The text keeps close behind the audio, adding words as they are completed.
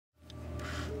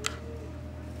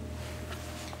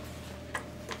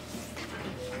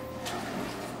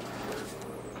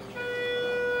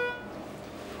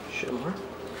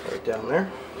right down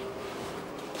there.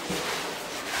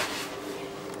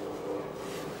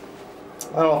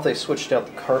 I don't know if they switched out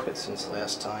the carpet since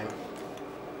last time.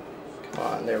 Come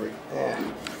on, there we go.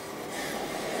 Yeah.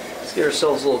 Let's get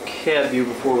ourselves a little cab view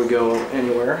before we go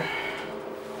anywhere.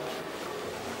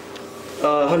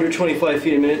 125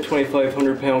 feet a minute,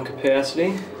 2,500 pound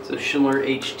capacity. It's a Schindler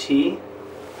HT.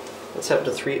 Let's have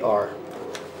the 3R.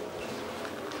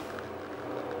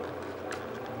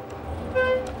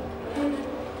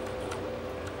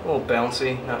 A little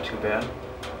bouncy, not too bad.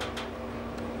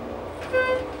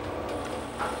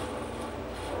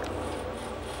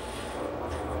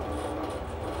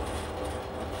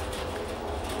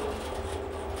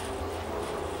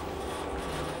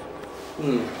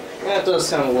 That does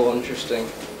sound a little interesting.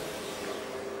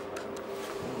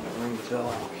 I'm gonna ring the bell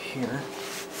out here.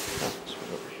 Oh, this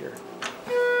one's over here.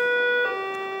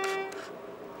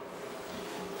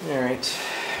 Alright,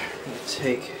 I'm gonna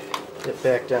take it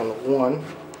back down to 1.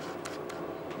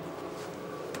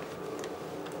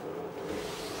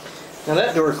 Now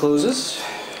that door closes.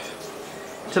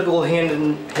 Typical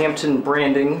Hampton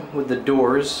branding with the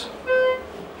doors.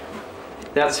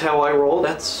 That's how I roll.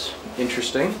 That's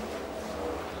interesting.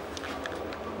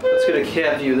 Let's get a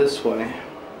cab view this way.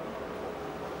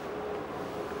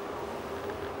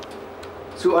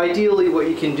 So ideally what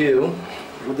you can do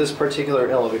with this particular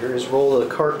elevator is roll the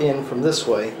cart in from this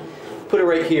way, put it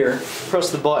right here, press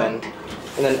the button,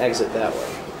 and then exit that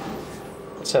way.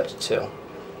 Let's have to 2.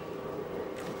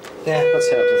 Yeah, let's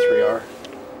have the 3R.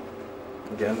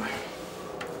 Again,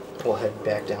 we'll head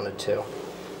back down to 2.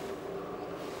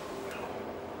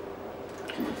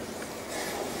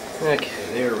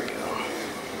 Okay, there we go.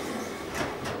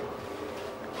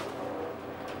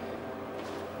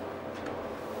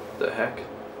 The heck?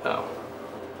 Oh.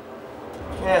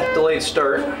 Yeah, delayed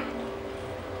start.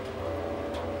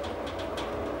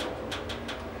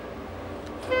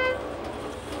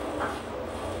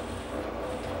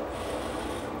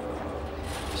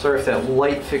 Sorry if that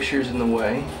light fixture's in the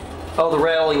way. Oh, the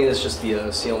rattling is just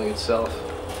the ceiling itself.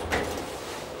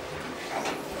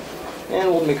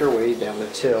 And we'll make our way down to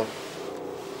 2.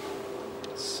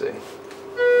 Let's see.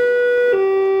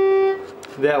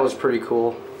 That was pretty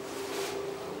cool.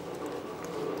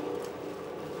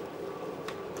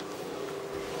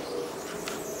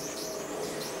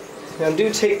 Now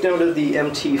do take note of the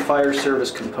MT fire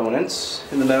service components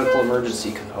and the medical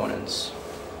emergency components.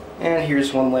 And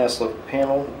here's one last look at the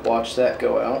panel. Watch that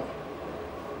go out.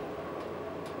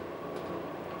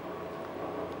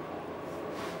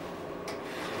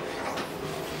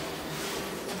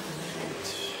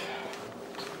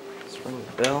 Let's ring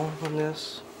the bell on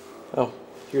this. Oh,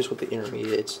 here's what the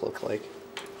intermediates look like.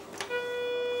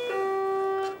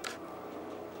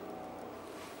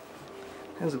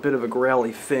 Has a bit of a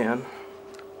growly fan.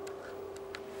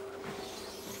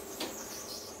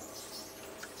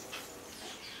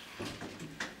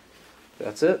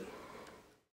 That's it.